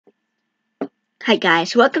Hi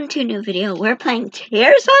guys, welcome to a new video. We're playing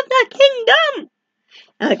Tears of the Kingdom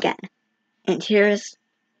again. And here's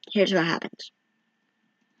what happens.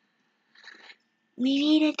 We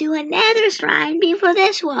need to do another shrine before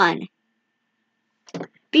this one.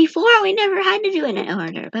 Before we never had to do it in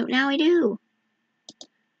order, but now we do.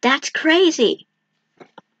 That's crazy.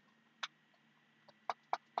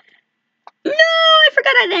 No, I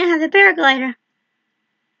forgot I didn't have the paraglider.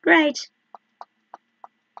 Great.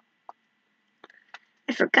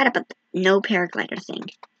 I forgot about the no paraglider thing.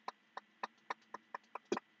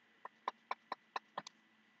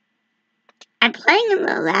 I'm playing in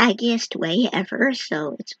the laggiest way ever,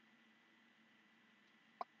 so it's...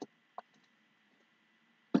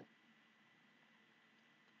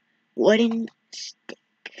 Wooden stick.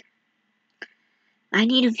 I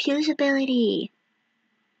need infusibility.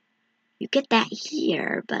 You get that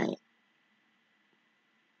here, but...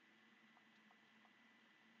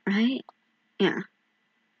 Right? Yeah.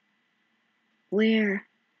 Where?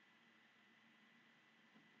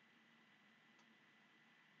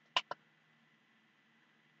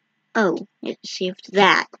 Oh, it saved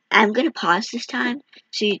that. I'm gonna pause this time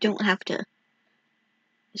so you don't have to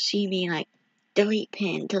see me like delete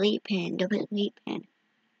pin, delete pin, delete pin.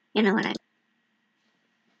 You know what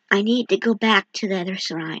I need to go back to the other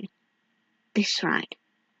shrine. This shrine.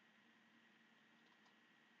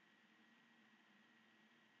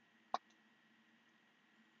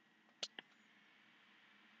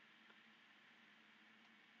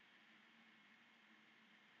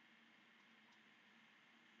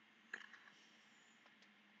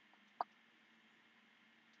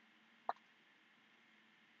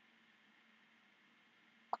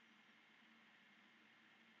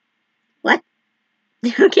 What?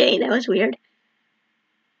 Okay, that was weird.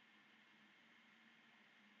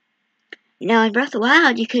 Now in Breath of the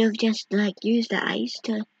Wild, you could have just like used the ice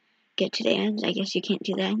to get to the end. I guess you can't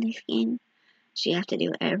do that in this game, so you have to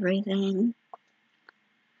do everything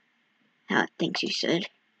how it thinks you should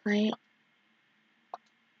play it,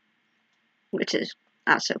 which is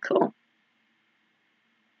also cool.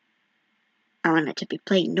 I want it to be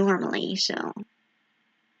played normally, so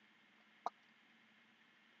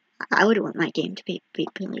I would want my game to be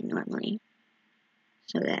played normally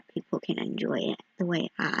so that people can enjoy it the way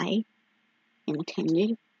I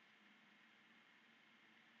intended.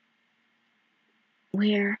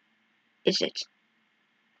 Where is it?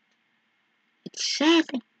 It said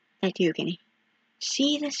that you can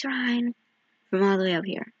see the shrine from all the way up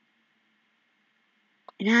here.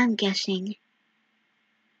 And I'm guessing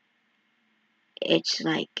it's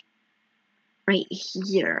like right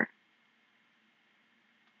here.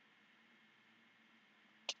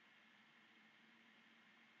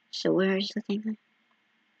 So where is the thing?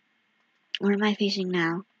 Where am I facing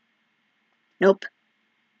now? Nope.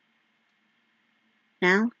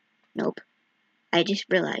 Now? Nope. I just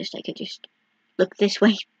realized I could just look this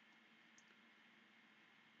way.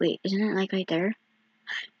 Wait, isn't it like right there?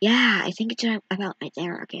 Yeah, I think it's about right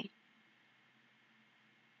there. Okay.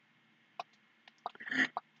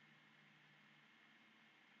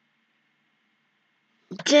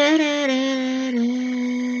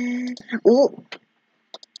 Ooh.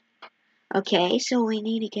 Okay, so we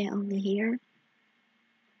need to get over here.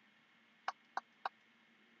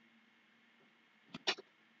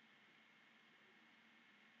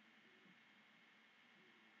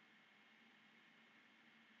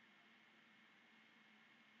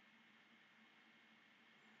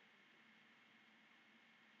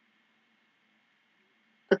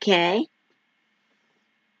 Okay.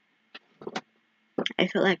 I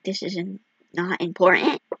feel like this is not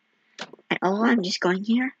important at all. I'm just going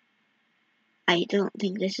here. I don't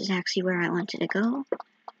think this is actually where I wanted to go.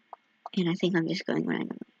 And I think I'm just going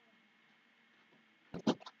randomly.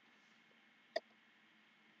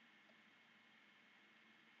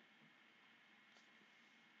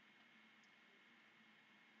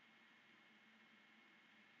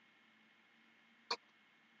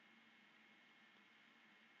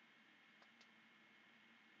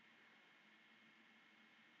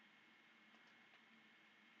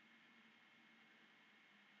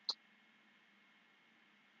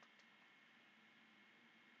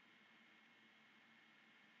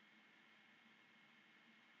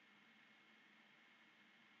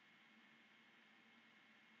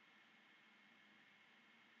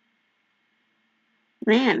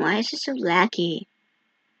 Man, why is it so laggy?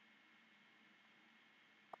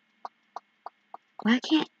 Why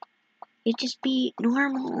can't it just be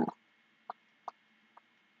normal?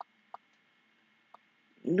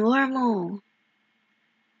 Normal.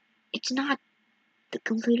 It's not the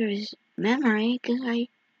computer's memory, because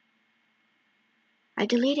I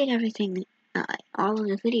deleted everything all of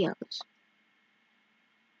the videos.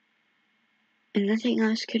 And nothing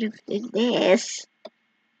else could have did this,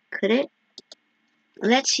 could it?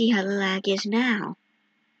 Let's see how the lag is now.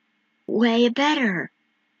 Way better.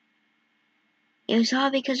 It was all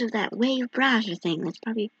because of that Wave browser thing. That's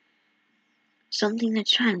probably something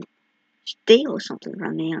that's trying to steal something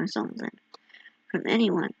from me or something. From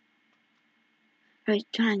anyone. Probably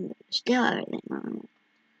trying to steal everything.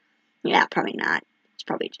 Yeah, probably not. It's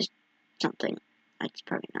probably just something that's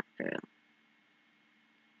probably not true.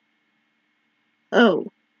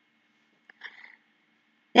 Oh.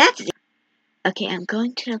 That's it. Okay, I'm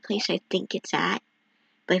going to the place I think it's at.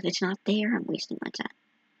 But if it's not there, I'm wasting my time.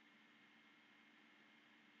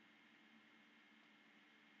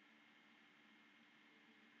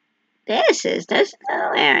 This is the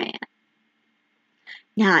snow area.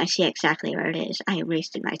 Now I see exactly where it is. I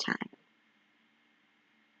wasted my time.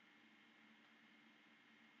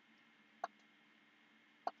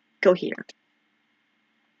 Go here.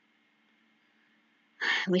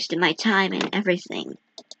 I wasted my time and everything.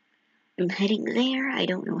 I'm heading there. I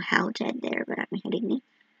don't know how to head there, but I'm heading there.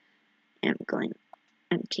 And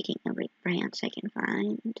I'm taking every branch I can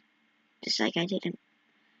find. Just like I did in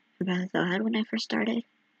Breath of the Wild when I first started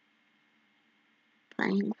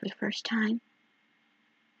playing for the first time.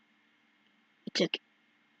 It took...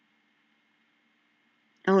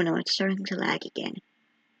 Oh no, it's starting to lag again.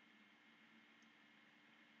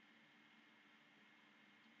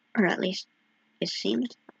 Or at least it seems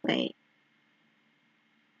that way.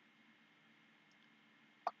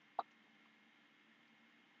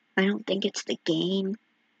 I don't think it's the game.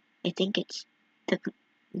 I think it's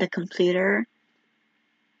the computer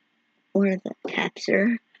or the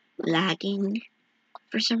capture lagging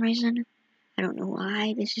for some reason. I don't know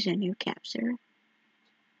why. This is a new capture.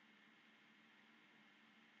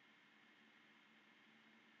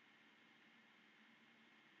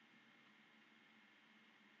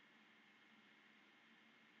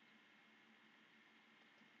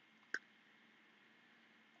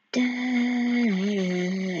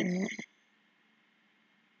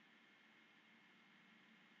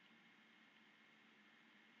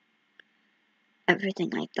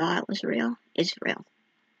 Everything I thought was real is real.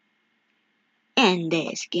 In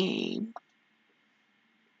this game.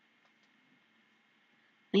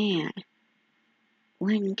 Man,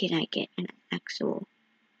 when can I get an actual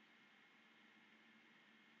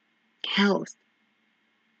health?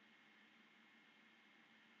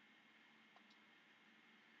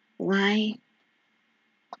 Why?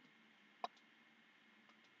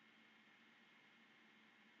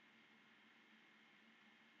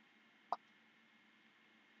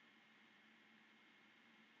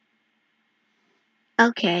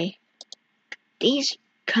 Okay. These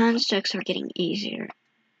constructs are getting easier.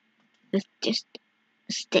 With just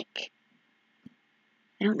a stick.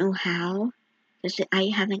 I don't know how.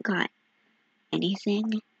 I haven't got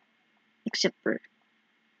anything except for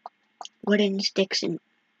wooden sticks and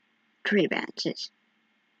tree branches.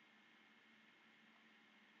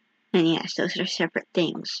 And yes, those are separate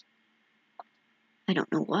things. I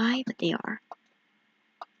don't know why, but they are.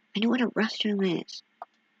 I know what a restroom is.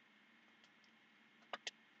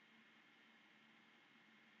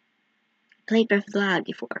 I played Breath of the Wild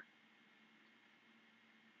before.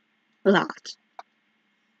 Lots.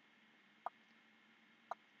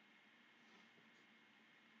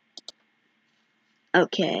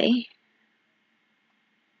 Okay.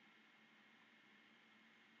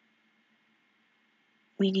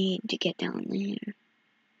 We need to get down there.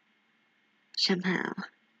 Somehow.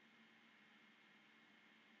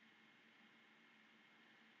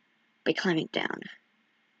 By climbing down.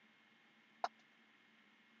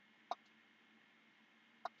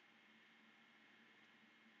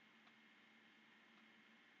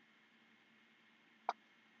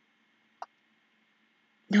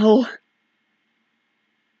 No.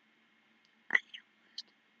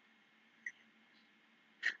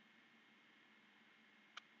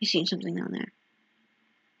 You seen something down there?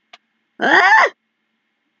 Ah!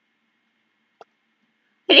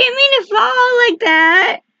 I didn't mean to fall like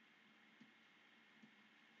that.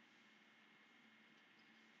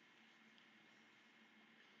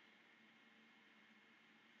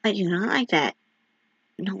 I do not like that.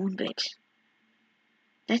 Not one bit.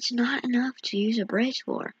 That's not enough to use a bridge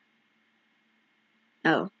for.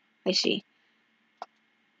 Oh, I see.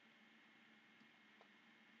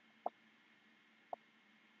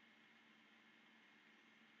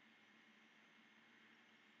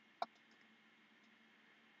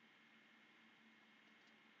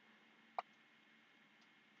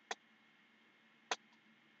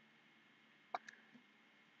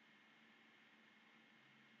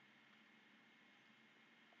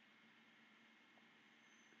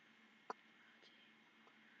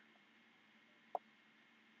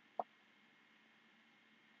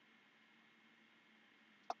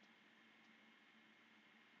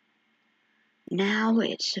 Now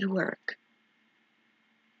it should work.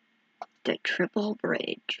 The triple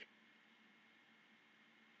bridge.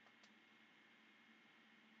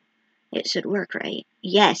 It should work, right?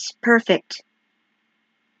 Yes, perfect.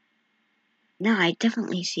 Now I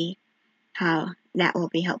definitely see how that will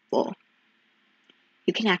be helpful.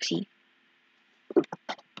 You can actually...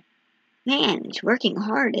 Man, it's working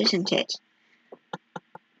hard, isn't it?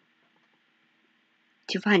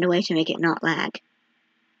 To find a way to make it not lag.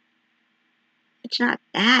 It's not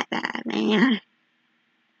that bad, man.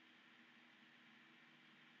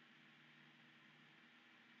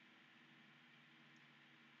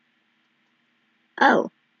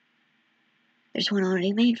 Oh. There's one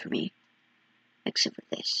already made for me. Except for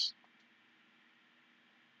this.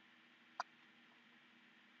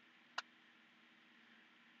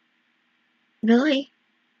 Really?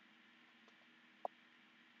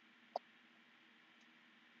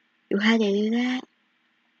 You had to do that?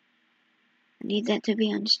 I need that to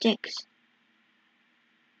be on sticks.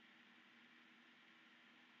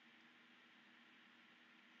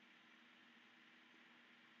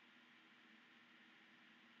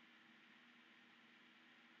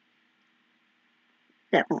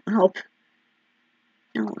 That won't help.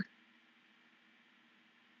 No.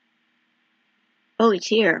 Oh, it's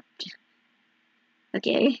here.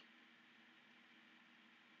 Okay.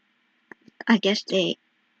 I guess they...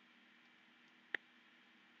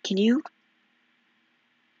 Can you?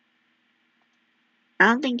 I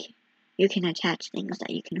don't think you can attach things that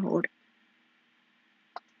you can hold.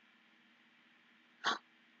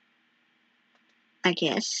 I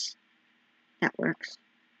guess that works.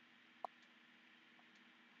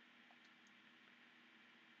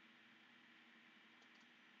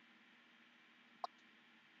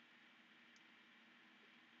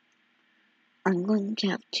 I'm going to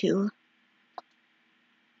have two.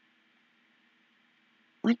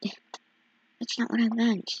 What? That's not what I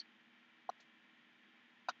meant.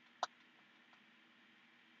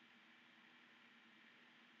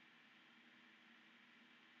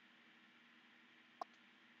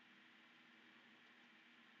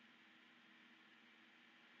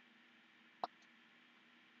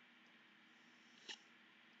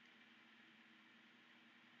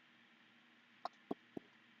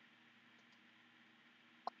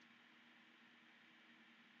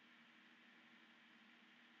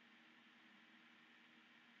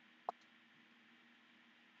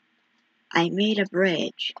 I made a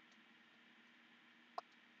bridge.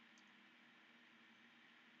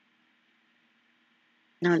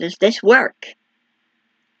 Now, does this work?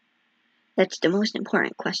 That's the most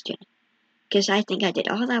important question. Because I think I did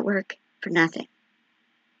all that work for nothing.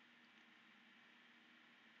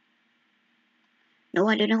 No,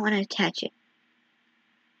 I don't want to attach it.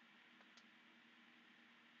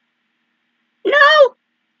 No!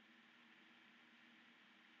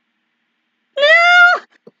 No!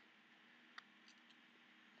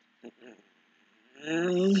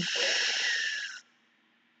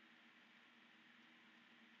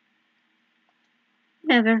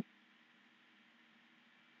 Never.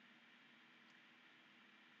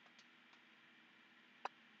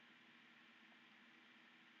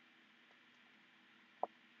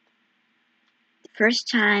 First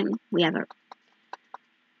time we have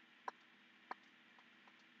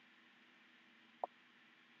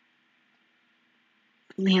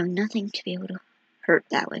nothing to be able to hurt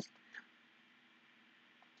that with.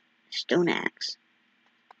 Stone axe.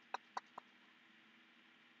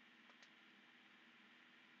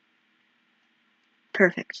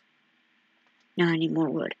 Perfect. Now I need more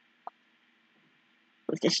wood.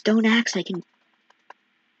 With the stone axe I can...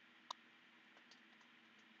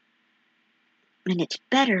 And it's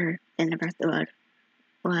better than the Breath of the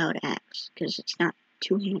Wild axe, because it's not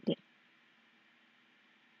two-handed.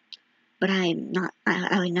 But I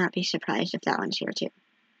would not be surprised if that one's here too.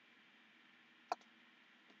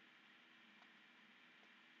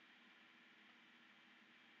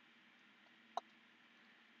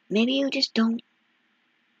 Maybe you just don't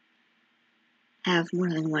have more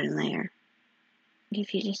than one layer.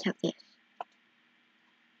 If you just have this.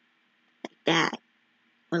 Like that.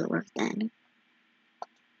 Will it work then?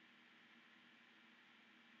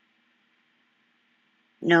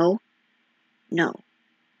 No. No.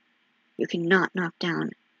 You cannot knock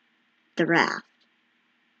down the raft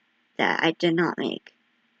that I did not make.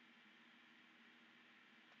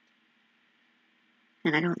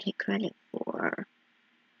 And I don't take credit for.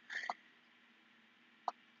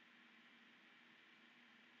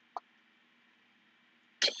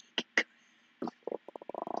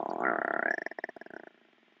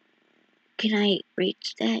 Can I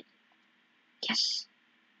reach that? Yes.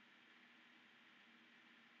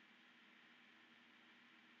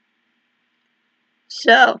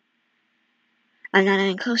 So, I'm not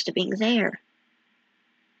even close to being there.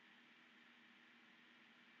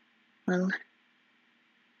 Well,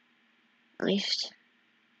 at least...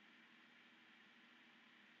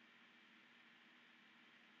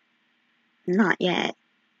 not yet.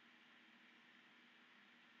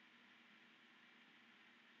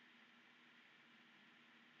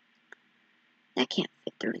 That can't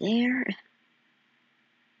fit through there.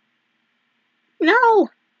 No!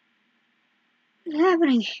 What's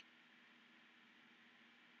happening?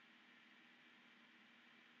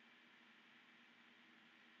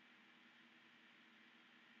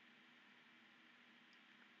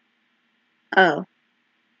 Oh,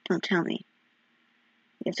 don't tell me.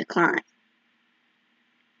 You have to climb.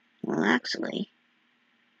 Well, actually,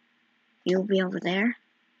 you'll be over there,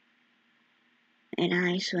 and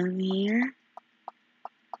I swim here.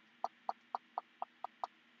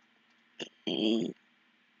 Okay.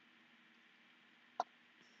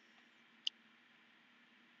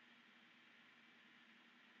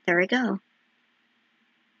 There we go.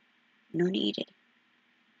 No needed.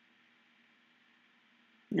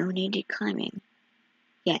 No needed climbing.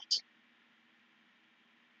 Yet.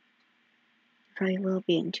 Probably will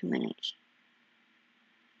be in 2 minutes.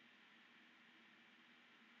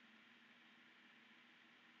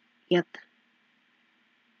 Yep.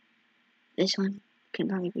 This one can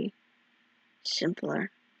probably be simpler.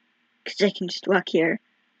 Because I can just walk here.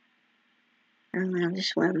 I don't have to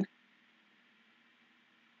swim.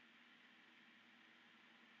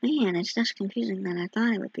 Man, it's less confusing than I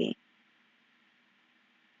thought it would be.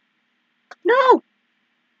 No!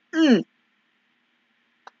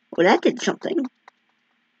 Well, that did something.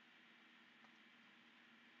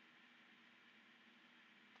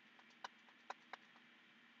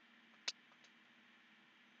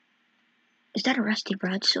 Is that a rusty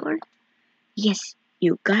broadsword? Yes,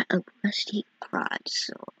 you got a rusty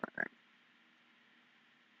broadsword.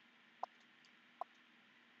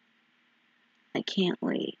 I can't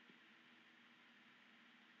wait.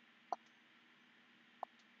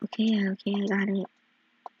 Okay, I got it.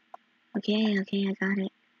 Okay, I got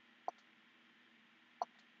it.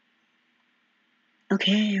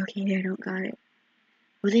 Okay, I don't got it.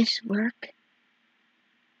 Will this work?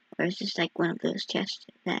 Or is this like one of those chests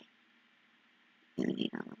that you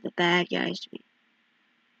know, the bad guys to be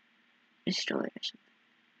destroyed or something?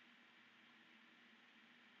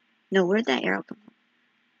 No, where'd that arrow come from?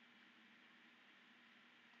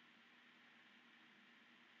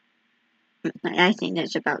 I think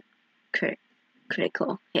that's about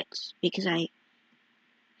critical hits because I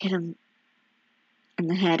hit him in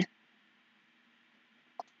the head.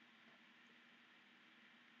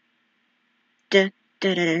 An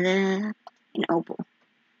opal.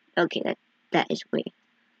 Okay, that is way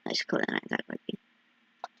less cool than I thought it would be.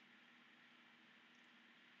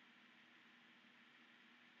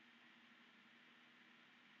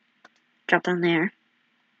 Drop down there.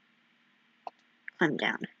 Climb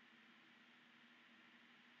down.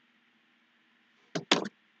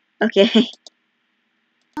 Okay.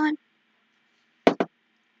 On.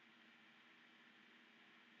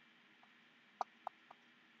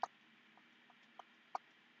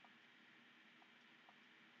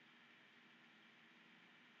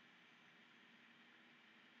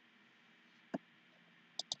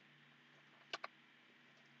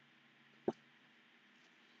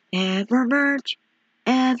 Evermerge,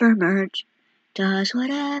 Evermerge, does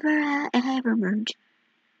whatever Evermerge.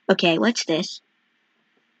 Okay, what's this?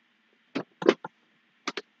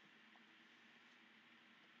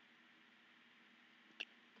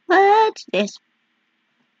 What's this?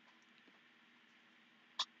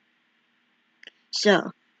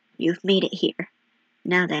 So, you've made it here.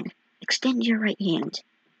 Now then, extend your right hand.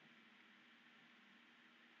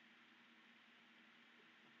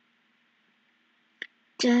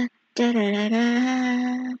 Da, da, da, da,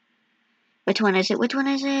 da. Which one is it? Which one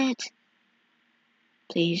is it?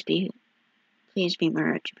 Please be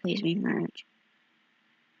merge. Please be merge.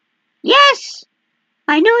 Yes!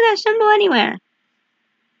 I know that symbol anywhere.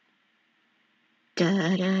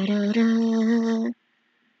 Da, da, da, da.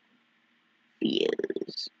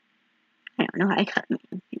 Fuse. I don't know how I got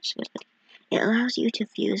confused with it. It allows you to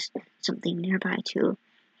fuse something nearby to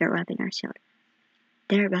your weapon or shield,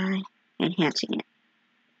 thereby enhancing it.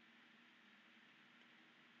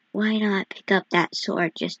 Why not pick up that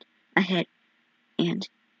sword just ahead and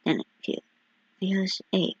then fuse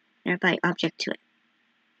a nearby object to it?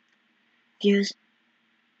 Use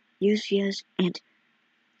fuse and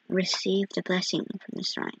receive the blessing from the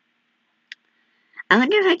shrine. I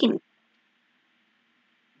wonder if I can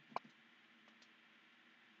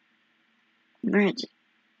merge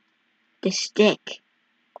the stick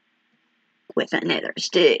with another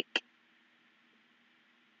stick.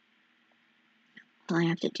 All I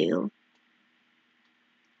have to do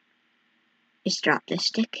is drop this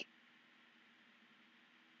stick.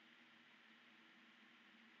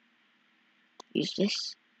 Use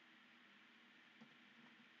this.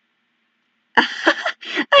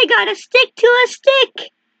 I got a stick to a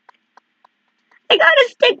stick! I got a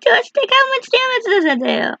stick to a stick! How much damage does it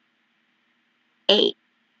do? 8.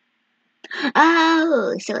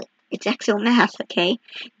 Oh, so it's exo math, okay?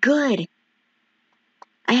 Good.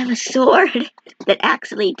 I have a sword that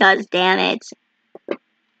actually does damage.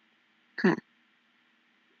 Huh.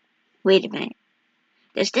 Wait a minute.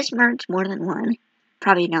 Does this merge more than one?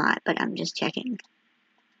 Probably not, but I'm just checking.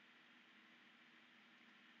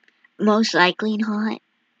 Most likely not,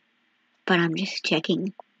 but I'm just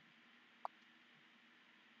checking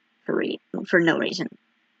for no reason.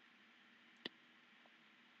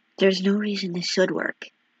 There's no reason this should work.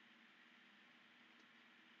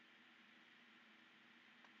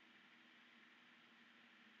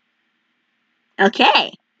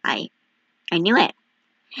 Okay, I knew it.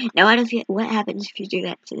 Now what happens if you do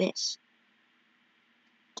that to this?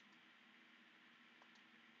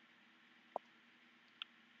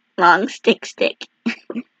 Long stick.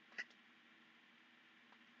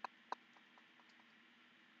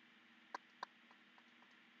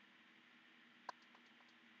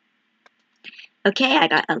 Okay, I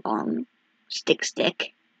got a long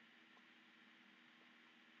stick.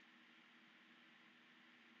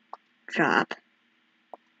 Drop.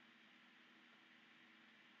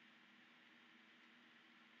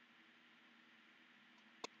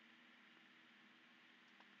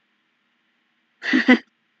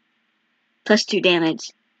 Plus 2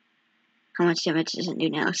 damage. How much damage does it do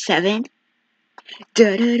now? 7?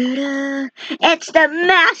 Da da da da! It's the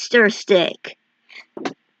Master Stick!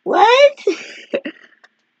 What?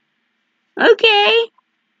 Okay.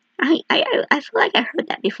 I feel like I heard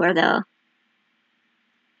that before, though.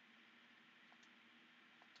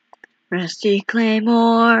 Rusty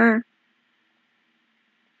Claymore.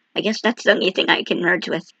 I guess that's the only thing I can merge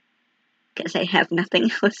with, because I have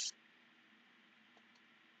nothing else.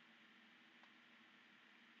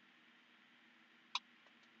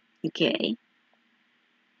 Okay.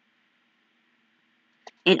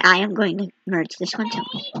 And I am going to merge this one too.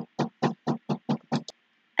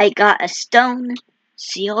 I got a stone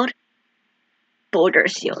shield. Boulder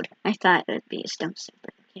shield. I thought it would be a stone shield,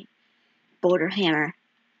 but okay. Boulder hammer.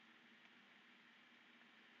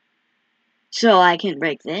 So I can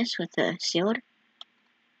break this with the shield.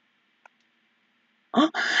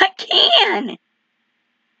 Oh, I can!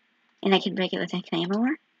 And I can break it with a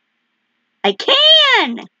claymore. I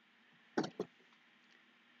can!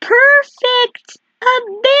 Perfect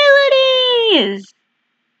abilities!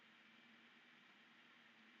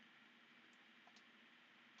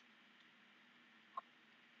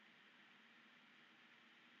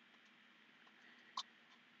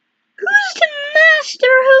 Who's the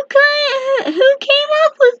master who came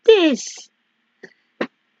up with this?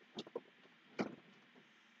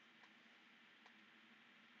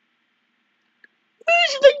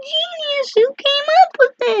 Who's the genius who came up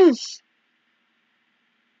with this?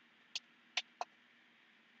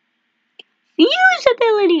 Fuse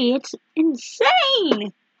ability! It's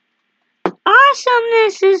insane!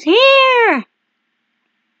 Awesomeness is here!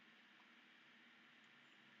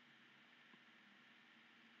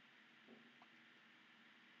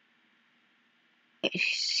 Let's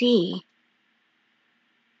see.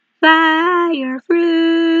 Fire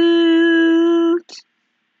fruit!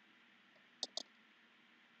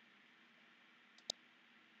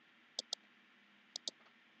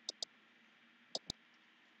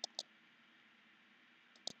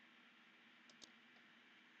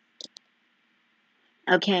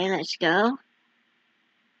 Okay, let's go.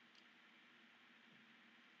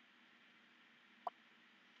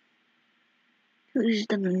 Who's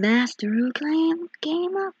the master who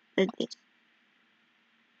came up with this?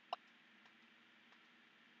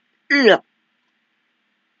 Ugh.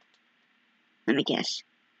 Let me guess.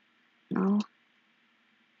 No.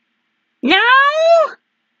 No!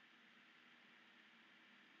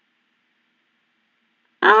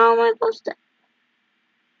 How am I supposed to?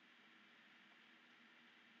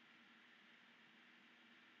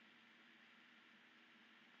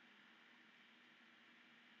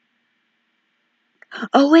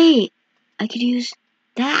 Oh wait! I could use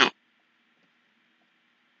that.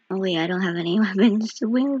 Oh wait, I don't have any weapons to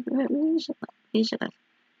use it with.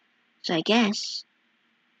 So I guess,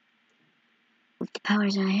 with the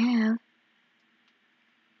powers I have,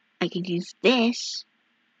 I can use this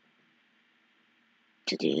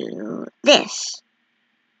to do this.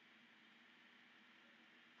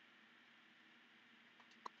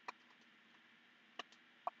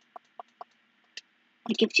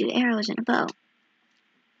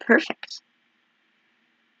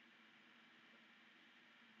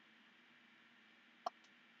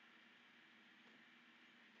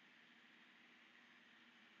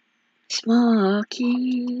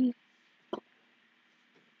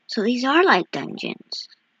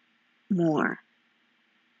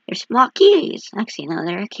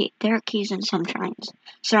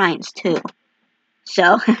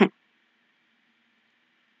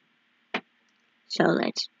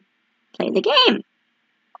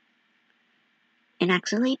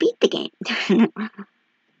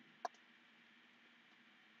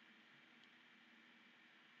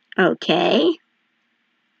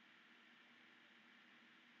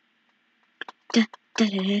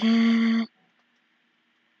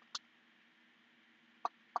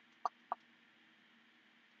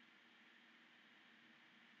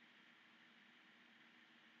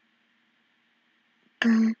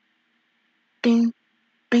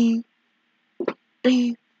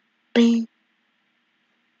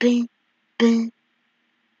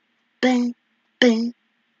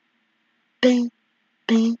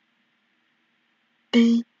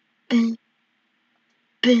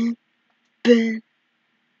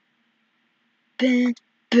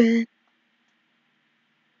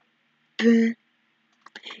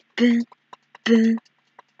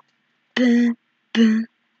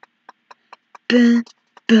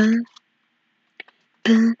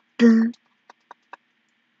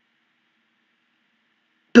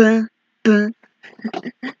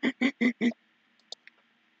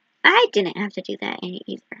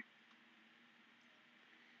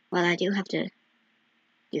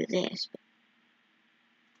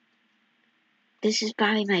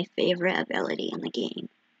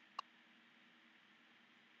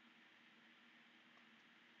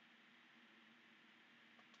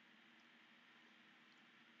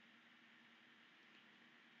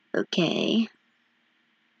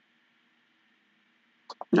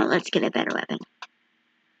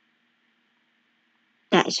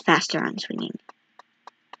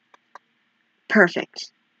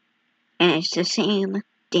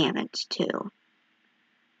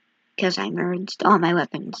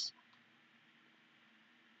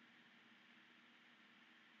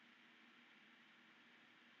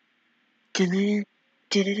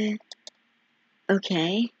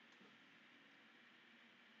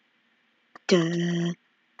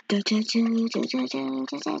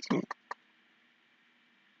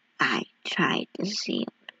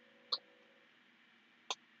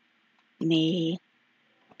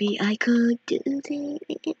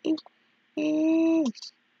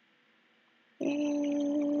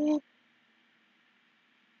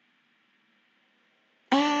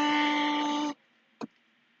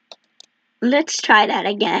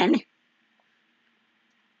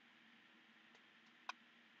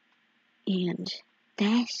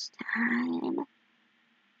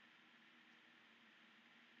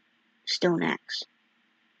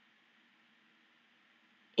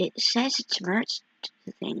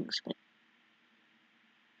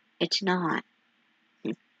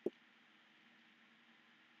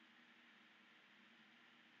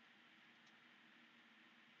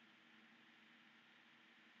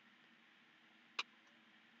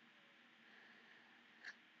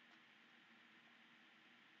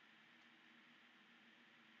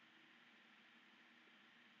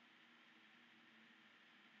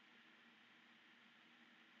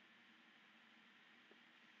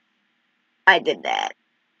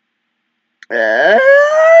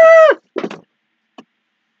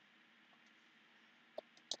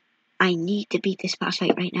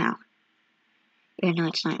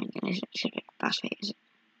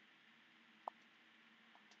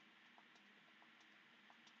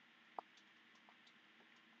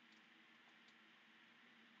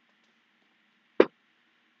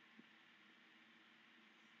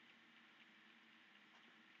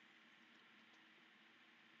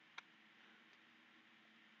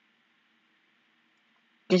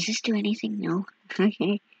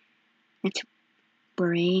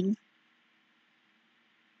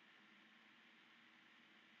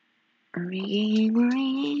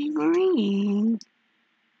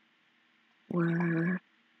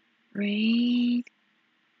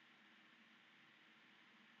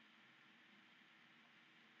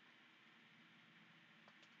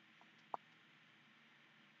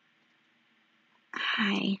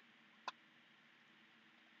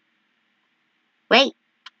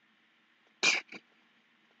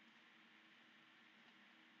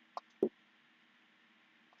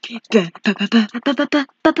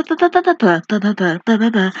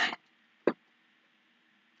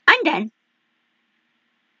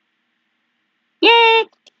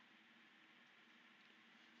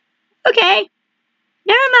 Okay,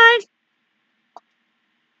 never mind.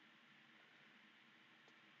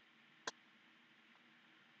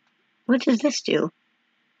 What does this do?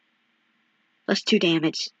 Plus 2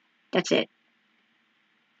 damage. That's it.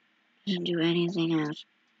 Doesn't do anything else.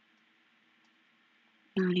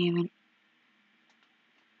 Not even.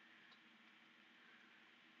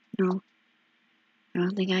 No. I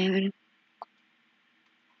don't think I even.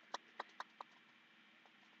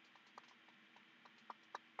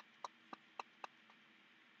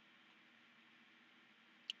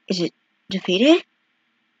 Is it defeated?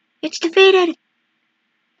 It's defeated!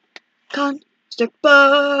 Construct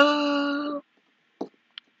bow!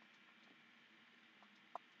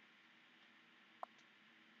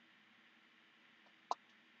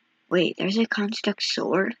 Wait, there's a construct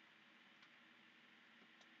sword?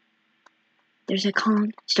 There's a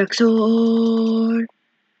construct sword!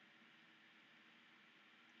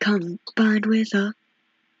 Combined with a...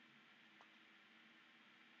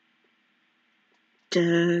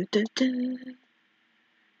 Da, da, da.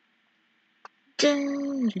 Da,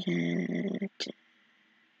 da, da.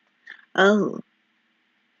 Oh.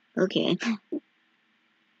 Okay.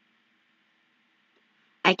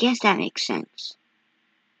 I guess that makes sense.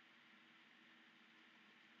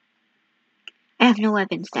 I have no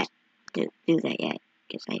weapons that do that yet,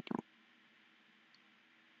 because I don't.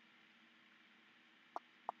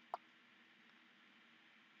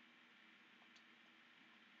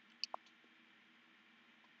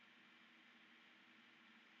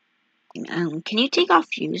 Can you take off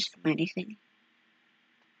fuse from anything?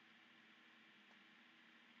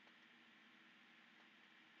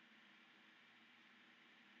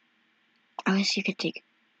 I wish you could take...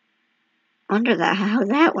 I wonder how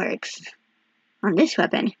that works on this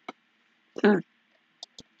weapon.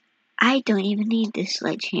 I don't even need this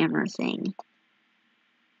sledgehammer thing.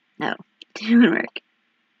 No, it didn't work.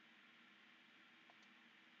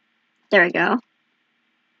 There we go.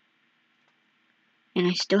 And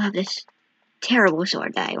I still have this terrible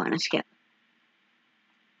sword that I want to skip.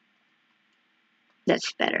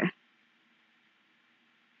 That's better.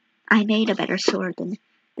 I made a better sword than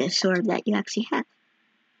this sword that you actually have.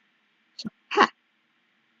 So, ha!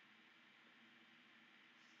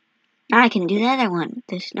 Now I can do the other one,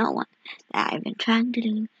 the snow one, that I've been trying to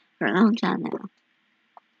do for a long time now.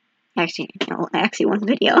 Actually, no, one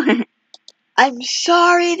video. I'm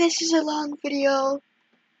sorry this is a long video.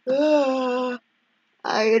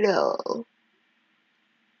 I know.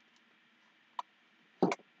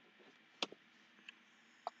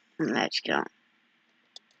 Let's go.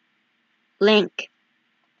 Link.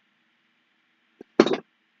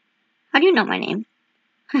 How do you know my name?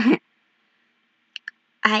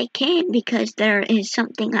 I came because there is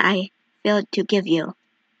something I failed to give you.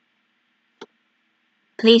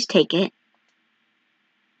 Please take it.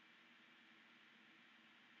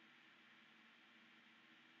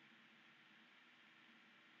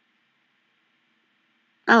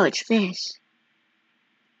 Oh, it's this.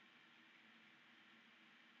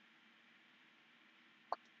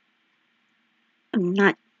 I'm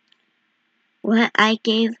not... What I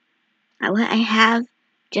have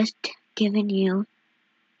just given you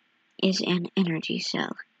is an energy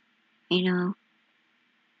cell. I know.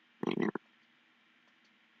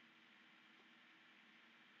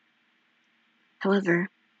 However,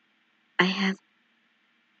 I have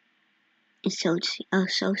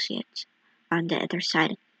associates on the other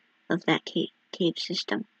side of that cave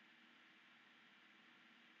system.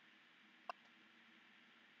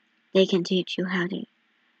 They can teach you how to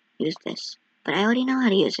use this, but I already know how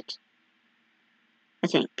to use it. I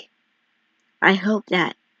think. I hope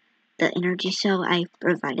that the energy cell I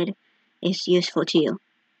provided is useful to you.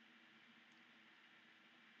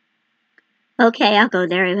 Okay, I'll go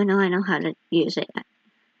there even though I know how to use it.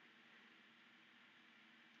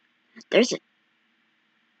 There's a...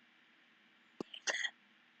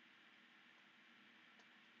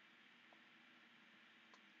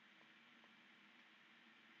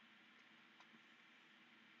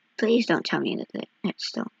 Please don't tell me that it's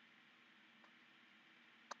still...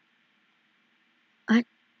 What?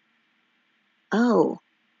 Oh.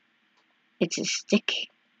 It's a stick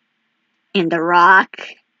in the rock.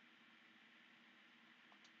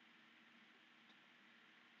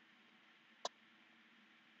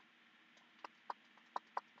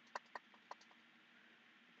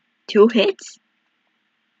 Two hits?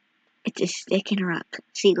 It's a stick in a rock.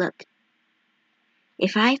 See, look.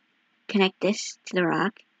 If I connect this to the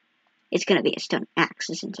rock, it's gonna be a stone axe,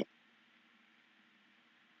 isn't it?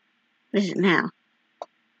 This is now.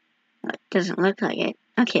 Well, it doesn't look like it.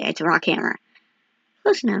 Okay, it's a rock hammer.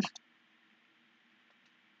 Close enough.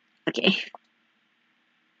 Okay.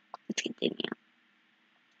 Let's continue.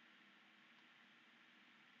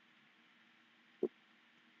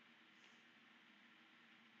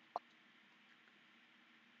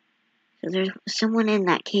 So there's someone in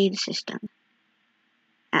that cave system.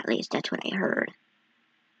 At least that's what I heard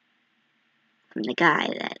from the guy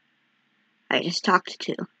that I just talked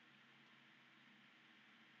to.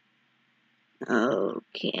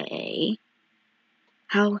 Okay.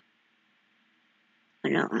 How? Oh,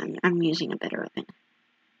 no, I'm using a better weapon.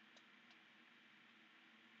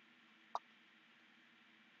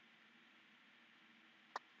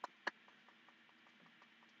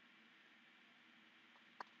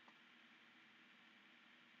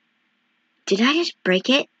 Did I just break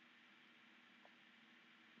it?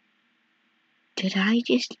 Did I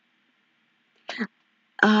just...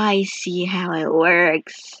 I see how it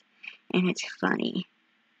works. And it's funny.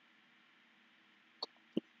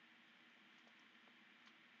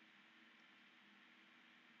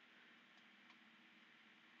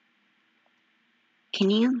 Can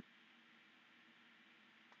you?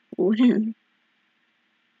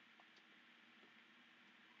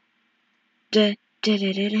 Da, da,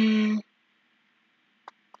 da, da, da.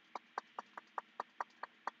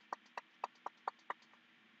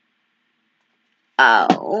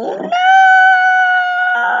 Oh, no!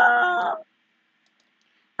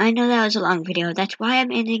 I know that was a long video. That's why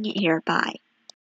I'm ending it here. Bye.